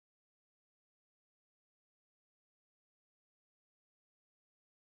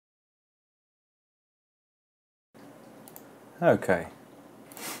Okay,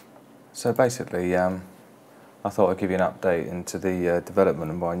 so basically I thought I'd give you an update into the development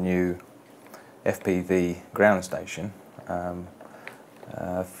of my new FPV Ground Station.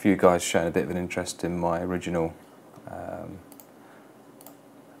 A few guys shown a bit of an interest in my original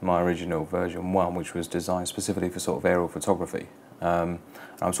version 1, which was designed specifically for sort of aerial photography. I'm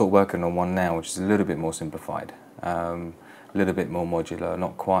sort of working on one now which is a little bit more simplified, a little bit more modular,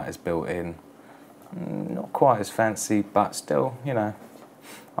 not quite as built in, not quite as fancy, but still, you know,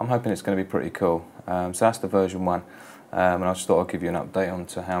 I'm hoping it's going to be pretty cool. So that's the version 1, and I just thought I'd give you an update on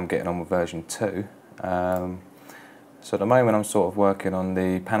to how I'm getting on with version 2. So at the moment I'm sort of working on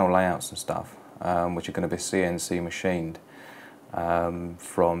the panel layouts and stuff, which are going to be CNC machined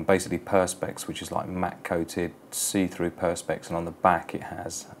from basically perspex, which is like matte coated see-through perspex, and on the back it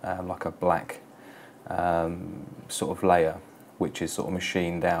has like a black sort of layer which is sort of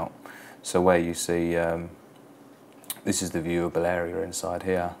machined out. So where you see this is the viewable area inside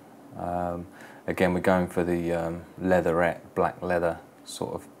here. Again, we're going for the leatherette, black leather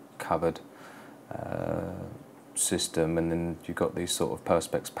sort of covered system, and then you've got these sort of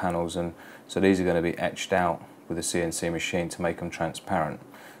perspex panels, and so these are going to be etched out with a CNC machine to make them transparent.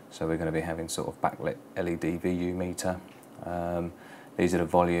 So we're going to be having sort of backlit LED VU meter. These are the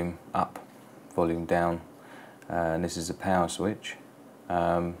volume up, volume down, and this is the power switch.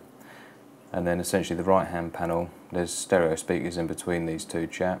 And then essentially the right hand panel, there's stereo speakers in between these two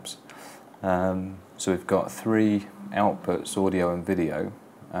chaps. So we've got 3 outputs, audio and video,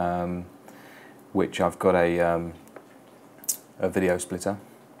 which I've got a video splitter,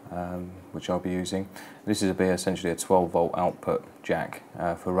 which I'll be using. This is essentially a 12-volt output jack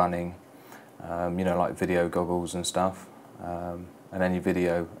for running, you know, like video goggles and stuff, and any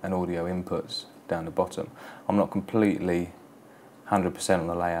video and audio inputs down the bottom. I'm not completely 100% on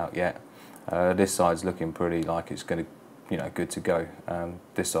the layout yet. This side's looking pretty like it's going to, you know, good to go.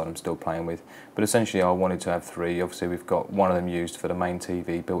 This side I'm still playing with, but essentially I wanted to have 3. Obviously we've got one of them used for the main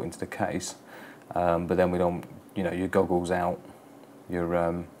TV built into the case, but then we don't, you know, your goggles out, your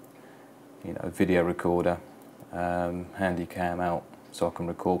you know, video recorder, handy cam out so I can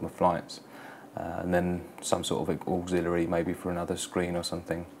record my flights, and then some sort of auxiliary maybe for another screen or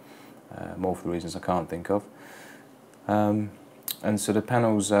something, more for the reasons I can't think of. And so the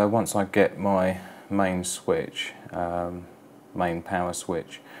panels, once I get my main switch, main power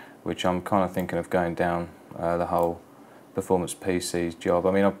switch, which I'm kind of thinking of going down the whole performance PC's job.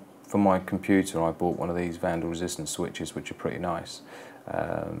 I mean, for my computer I bought one of these Vandal-Resistant Switches, which are pretty nice.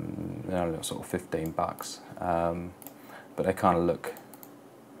 They're only sort of 15 bucks, but they kind of look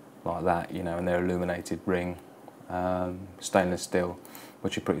like that, you know, and they're illuminated ring, stainless steel,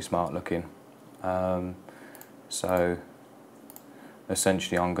 which are pretty smart looking. So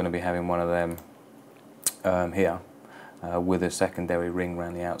essentially I'm going to be having one of them here with a secondary ring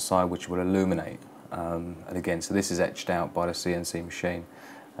around the outside which will illuminate, and again, so this is etched out by the CNC machine,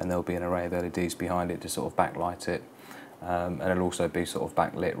 and there'll be an array of LEDs behind it to sort of backlight it, and it'll also be sort of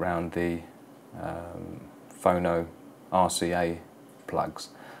backlit around the phono RCA plugs,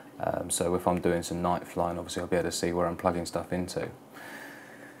 so if I'm doing some night flying, obviously I'll be able to see where I'm plugging stuff into.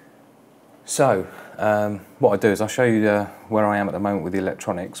 So what I do is I'll show you where I am at the moment with the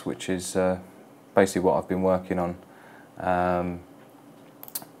electronics, which is basically what I've been working on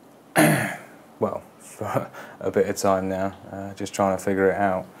well, for a bit of time now, just trying to figure it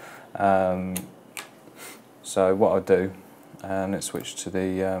out. So what I'll do, let's switch to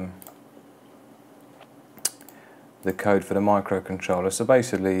the code for the microcontroller. So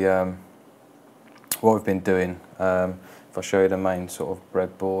basically what I've been doing, if I show you the main sort of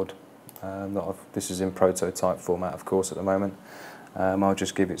breadboard, this is in prototype format of course at the moment. I'll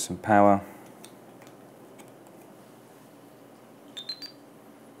just give it some power.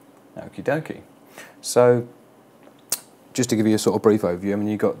 Okie dokie. So just to give you a sort of brief overview, I mean,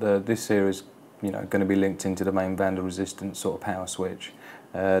 you've got this here is, you know, going to be linked into the main Vandal-Resistant sort of power switch.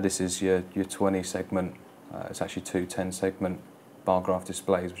 This is your 20 segment, it's actually 2 10 segment bar graph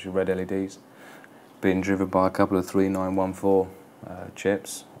displays, which are red LEDs, being driven by a couple of 3914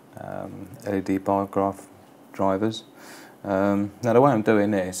 chips, LED bar graph drivers. Now the way I'm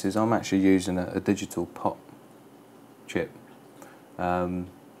doing this is I'm actually using a digital pot chip,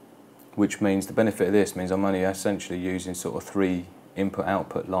 which means the benefit of this means I'm only essentially using sort of 3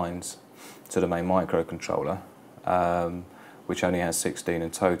 input-output lines to the main microcontroller, which only has 16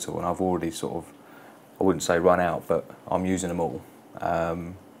 in total, and I've already sort of, I wouldn't say run out, but I'm using them all.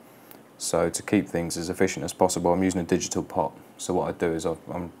 So to keep things as efficient as possible, I'm using a digital pot. So what I do is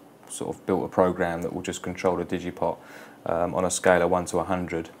I'm sort of built a program that will just control the digipot on a scale of 1 to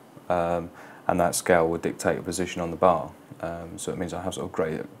 100, and and that scale will dictate a position on the bar. So it means I have sort of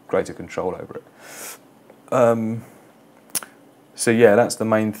greater control over it. So yeah, that's the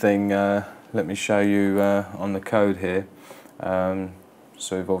main thing. Let me show you on the code here.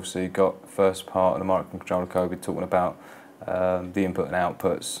 So we've obviously got the first part of the microcontroller code. We're talking about the input and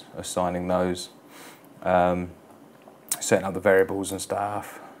outputs, assigning those, setting up the variables and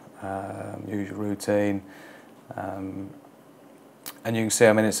stuff, usual routine. And you can see,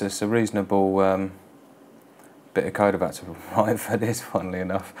 I mean, it's a reasonable bit of code I've had to write for this, funnily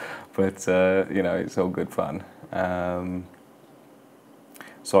enough, but you know, it's all good fun.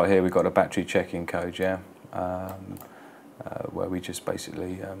 So right here we've got a battery checking code, yeah, where we just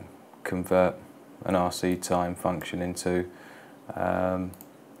basically convert an RC time function into an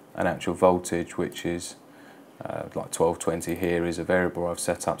actual voltage, which is like 1220 here is a variable I've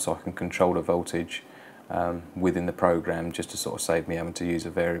set up so I can control the voltage within the program, just to sort of save me having to use a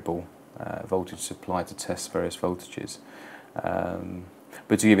variable voltage supply to test various voltages.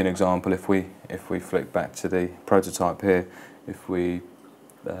 But to give you an example, if we flick back to the prototype here, if we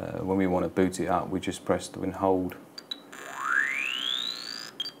when we want to boot it up, we just press and hold.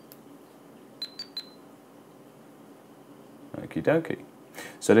 Okie dokie.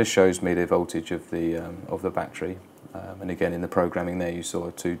 So this shows me the voltage of the battery, and again in the programming there you saw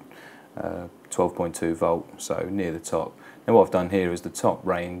 12.2 volt, so near the top. Now what I've done here is the top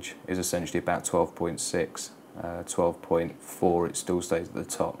range is essentially about 12.6, 12.4 it still stays at the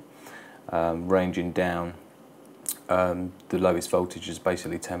top. Ranging down, the lowest voltage is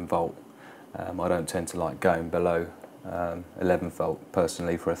basically 10 volt. I don't tend to like going below 11 volt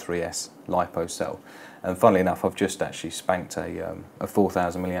personally for a 3S LiPo cell. And funnily enough, I've just actually spanked a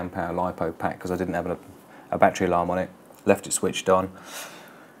 4,000 milliamp hour LiPo pack because I didn't have a battery alarm on it, left it switched on,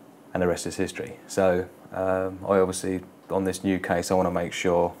 and the rest is history. So I obviously, on this new case, I want to make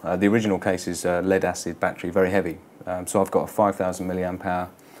sure, the original case is lead acid battery, very heavy. So I've got a 5,000 milliamp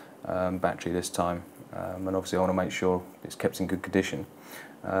hour battery this time, and obviously I want to make sure it's kept in good condition.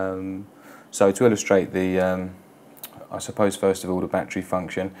 So to illustrate the, I suppose first of all the battery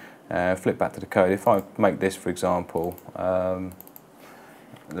function, flip back to the code. If I make this, for example,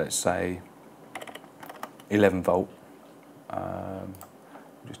 let's say 11 volt,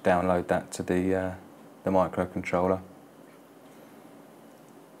 just download that to the microcontroller.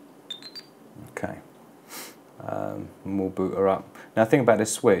 Okay, and we'll boot her up. Now the thing about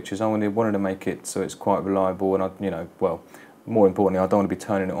this switch is I wanted to make it so it's quite reliable, and you know, well, more importantly, I don't want to be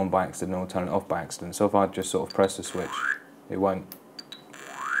turning it on by accident or turning it off by accident. So if I just sort of press the switch, it won't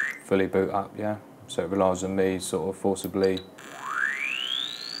fully boot up, yeah? So it relies on me sort of forcibly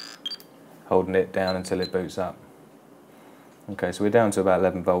holding it down until it boots up. Okay, so we're down to about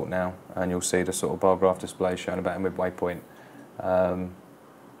 11 volt now, and you'll see the sort of bar graph display showing about a midway point.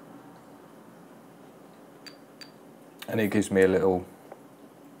 And it gives me a little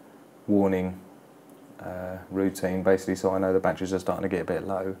warning routine, basically, so I know the batteries are starting to get a bit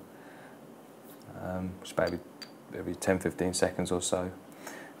low. It's about every 10-15 seconds or so.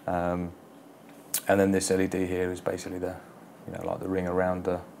 And then this LED here is basically the, you know, like the ring around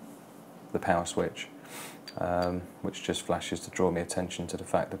the power switch, which just flashes to draw me attention to the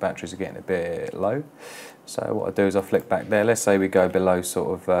fact the batteries are getting a bit low. So what I do is I flick back there. Let's say we go below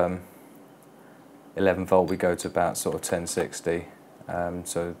sort of 11 volt, we go to about sort of 1060.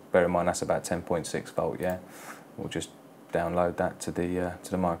 So bear in mind that's about 10.6 volt. Yeah, we'll just download that to the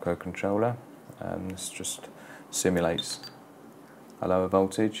microcontroller. This just simulates a lower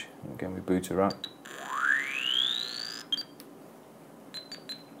voltage. Again, we boot her up.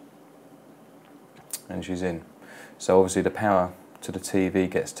 And she's in. So obviously the power to the TV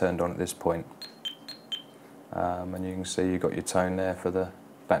gets turned on at this point. And you can see you've got your tone there for the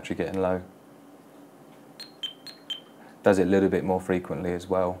battery getting low. Does it a little bit more frequently as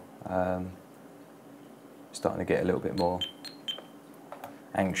well. Starting to get a little bit more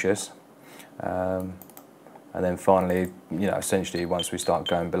anxious. And then finally, you know, essentially once we start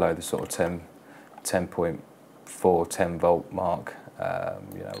going below the sort of 10.4, 10 volt mark,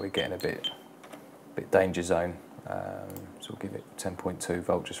 you know, we're getting a bit danger zone. So we'll give it 10.2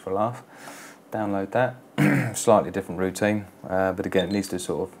 volt just for a laugh. Download that. Slightly different routine, but again, it needs to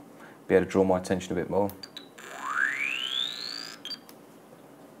sort of be able to draw my attention a bit more.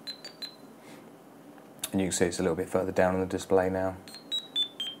 And you can see it's a little bit further down on the display now.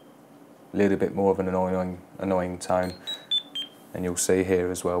 A little bit more of an annoying tone. And you'll see here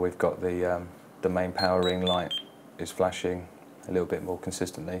as well, we've got the main power ring light is flashing a little bit more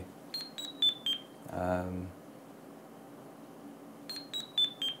consistently.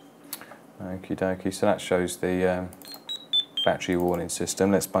 Okie dokie, so that shows the battery warning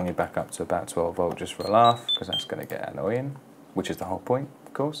system. Let's bung it back up to about 12 volt just for a laugh, because that's going to get annoying, which is the whole point,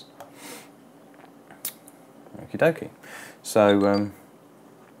 of course. Okie dokie. So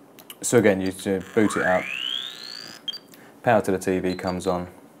again, you boot it up, power to the TV comes on,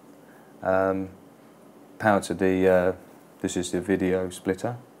 power to the, this is the video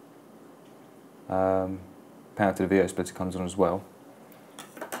splitter, power to the video splitter comes on as well,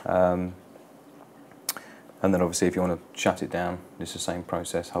 and then obviously if you want to shut it down, it's the same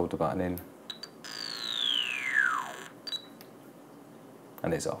process, hold the button in,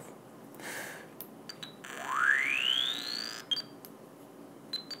 and it's off.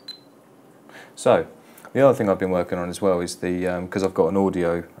 So, the other thing I've been working on as well is the, because I've got an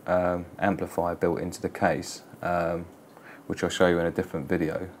audio amplifier built into the case, which I'll show you in a different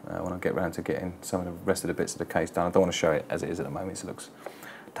video when I get around to getting some of the rest of the bits of the case done. I don't want to show it as it is at the moment, it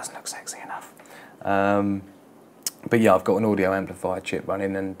doesn't look sexy enough. But yeah, I've got an audio amplifier chip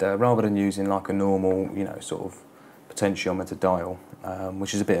running, and rather than using like a normal, you know, sort of potentiometer dial,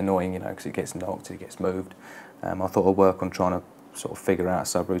 which is a bit annoying, you know, because it gets knocked, it gets moved, I thought I'd work on trying to sort of figure out a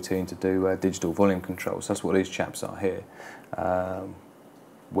subroutine to do digital volume control. So that's what these chaps are here,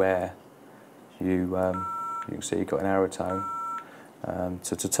 where you can see you've got an arrow tone.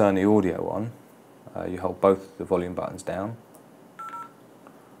 So to turn the audio on, you hold both the volume buttons down.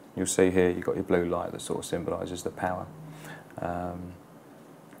 You'll see here you've got your blue light that sort of symbolises the power. And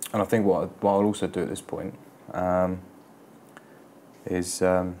I think what I'll also do at this point is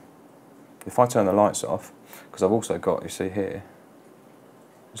if I turn the lights off, because I've also got, you see here,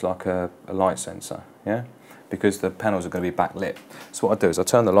 it's like a light sensor, yeah? Because the panels are going to be backlit. So what I do is I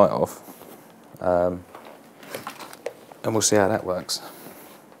turn the light off, and we'll see how that works.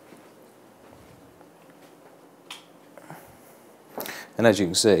 And as you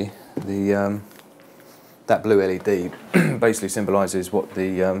can see, the that blue LED basically symbolises what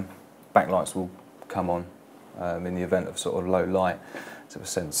the backlights will come on in the event of sort of low light. So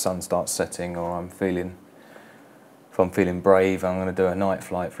if the sun starts setting, or if I'm feeling brave, I'm going to do a night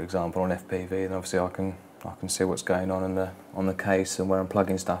flight, for example, on FPV, then obviously I can see what's going on the case and where I'm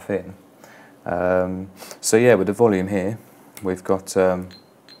plugging stuff in. So yeah, with the volume here, we've got up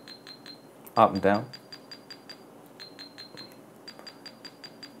and down.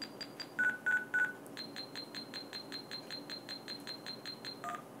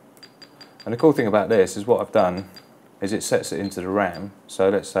 And the cool thing about this is what I've done is it sets it into the RAM. So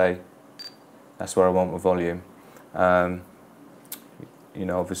let's say that's where I want my volume. You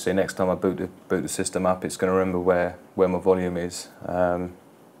know, obviously next time I boot the system up, it's going to remember where my volume is. So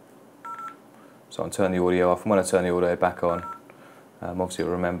I'll turn the audio off, and when I turn the audio back on, obviously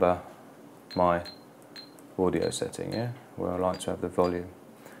it'll remember my audio setting, yeah, where I like to have the volume.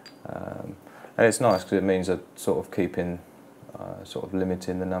 And it's nice because it means I'm sort of keeping, sort of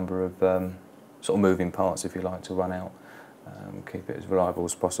limiting the number of sort of moving parts, if you like, to run out. Keep it as reliable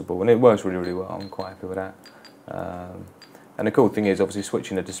as possible, and it works really, really well. I'm quite happy with that. And the cool thing is obviously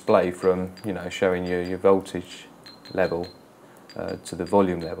switching the display from, you know, showing you your voltage level to the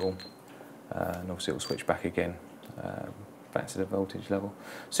volume level, and obviously it will switch back again, back to the voltage level.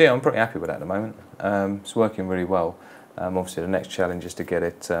 So yeah, I'm pretty happy with that at the moment. It's working really well. Obviously the next challenge is to get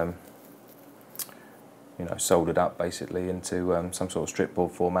it you know, soldered up basically into some sort of strip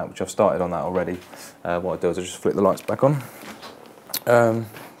board format, which I've started on that already. What I do is I just flick the lights back on, so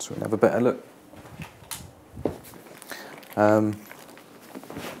we can have a better look.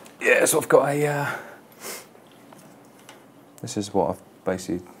 Yeah, so I've got a, this is what I've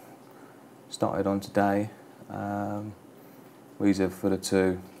basically started on today. These are for the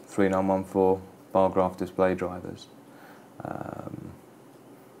two 3914 bar graph display drivers.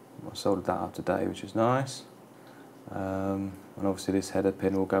 I soldered that up today, which is nice. And obviously this header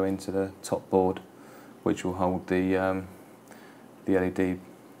pin will go into the top board, which will hold the LED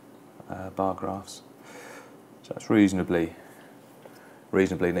bar graphs. So it's reasonably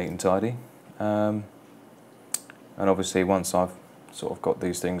neat and tidy. And obviously once I've sort of got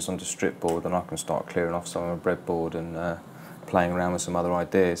these things onto strip board, then I can start clearing off some of my breadboard and playing around with some other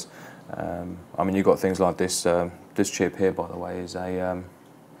ideas. I mean, you've got things like this. This chip here, by the way, is a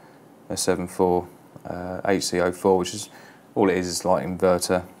 74 HC04, which is all it is like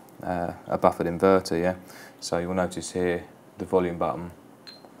inverter, a buffered inverter, yeah. So you'll notice here the volume button,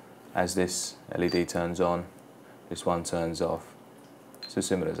 as this LED turns on, this one turns off. So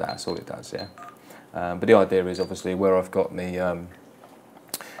similar as that, that's all it does, yeah. But the idea is obviously where I've got me,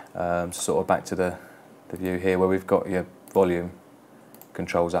 sort of back to the view here, where we've got your volume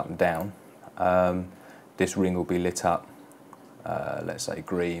controls up and down. This ring will be lit up, let's say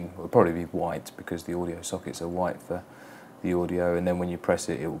green, it will probably be white because the audio sockets are white for the audio, and then when you press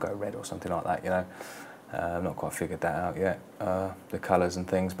it, it will go red or something like that, you know. I've not quite figured that out yet, the colours and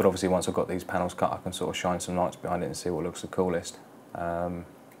things, but obviously once I've got these panels cut, I can sort of shine some lights behind it and see what looks the coolest. I'm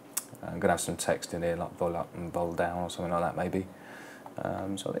going to have some text in here, like vol up and vol down or something like that maybe.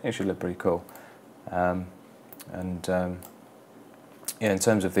 So I think it should look pretty cool. Yeah, in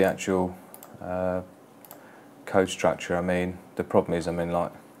terms of the actual code structure, I mean, the problem is, I mean,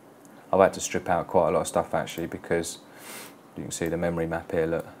 like, I've had to strip out quite a lot of stuff actually, because you can see the memory map here,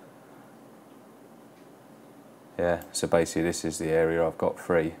 look. Yeah, so basically this is the area I've got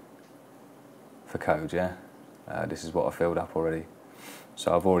free for code, yeah. This is what I filled up already.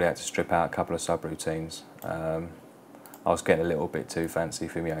 So I've already had to strip out a couple of subroutines. I was getting a little bit too fancy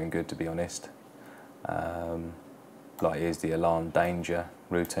for my own good, to be honest. Like here's the alarm danger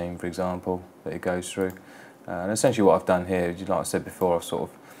routine, for example, that it goes through. And essentially what I've done here, like I said before, I've sort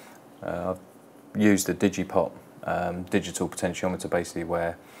of I've used the Digipop digital potentiometer, basically,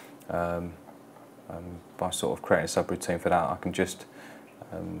 where by sort of creating a subroutine for that, I can just,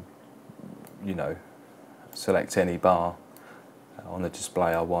 you know, select any bar on the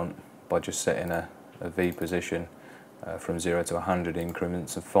display I want by just setting a V position from 0 to 100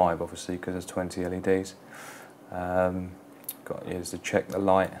 increments of 5, obviously, because there's 20 LEDs. Here's the check the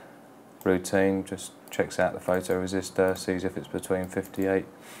light routine, just checks out the photoresistor, sees if it's between 58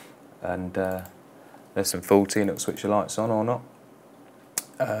 and less than 40, and it'll switch the lights on or not.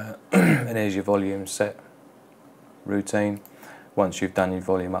 And here's your volume set routine. Once you've done your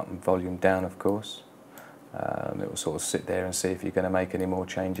volume up and volume down, of course, it will sort of sit there and see if you're going to make any more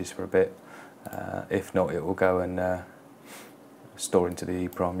changes for a bit. If not, it will go and store into the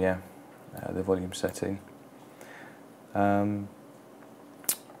EEPROM, yeah, the volume setting.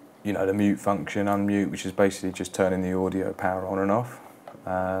 You know, the mute function, unmute, which is basically just turning the audio power on and off.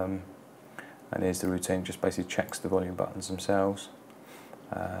 And here's the routine, just basically checks the volume buttons themselves.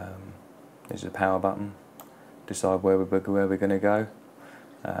 There's the power button, decide where we're going to go.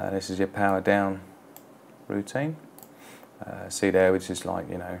 This is your power down routine. See there, which is like,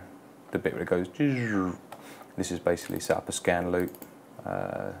 you know, the bit where it goes. This is basically set up a scan loop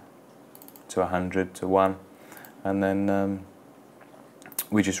to 100 to 1, and then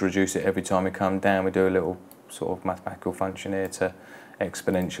we just reduce it every time we come down. We do a little sort of mathematical function here to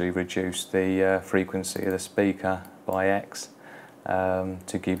exponentially reduce the frequency of the speaker by X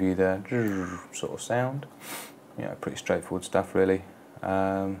to give you the sort of sound. You know, pretty straightforward stuff really.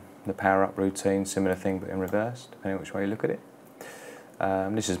 The power up routine, similar thing but in reverse, depending on which way you look at it.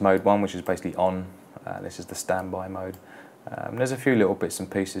 This is mode 1, which is basically on. This is the standby mode. There's a few little bits and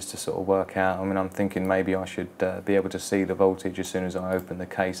pieces to sort of work out. I mean, I'm thinking maybe I should be able to see the voltage as soon as I open the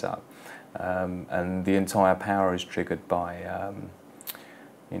case up. And the entire power is triggered by,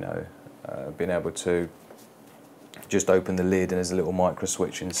 you know, being able to just open the lid, and there's a little micro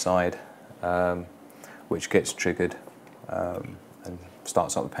switch inside which gets triggered and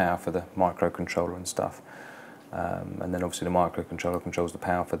starts up the power for the microcontroller and stuff. And then obviously the microcontroller controls the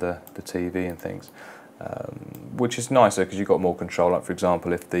power for the TV and things, which is nicer because you've got more control. Like, for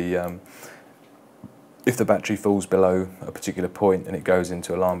example, if the battery falls below a particular point and it goes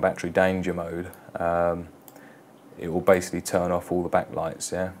into alarm battery danger mode, it will basically turn off all the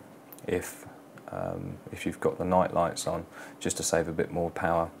backlights, yeah, if you've got the night lights on, just to save a bit more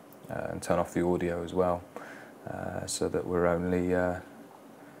power, and turn off the audio as well, so that we're only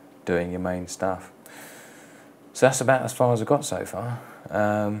doing your main stuff. So that's about as far as I've got so far,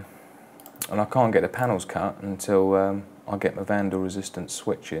 and I can't get the panels cut until I get my Vandal-Resistant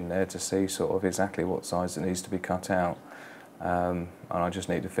switch in there to see sort of exactly what size it needs to be cut out, and I just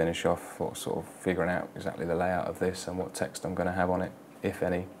need to finish off sort of figuring out exactly the layout of this and what text I'm going to have on it, if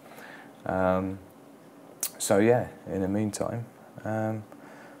any. So yeah, in the meantime,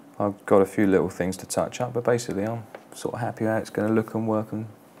 I've got a few little things to touch up, but basically I'm sort of happy how it's going to look and work and,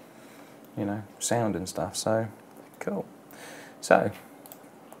 you know, sound and stuff, so cool. So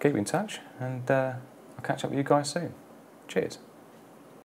keep in touch, and I'll catch up with you guys soon. Cheers.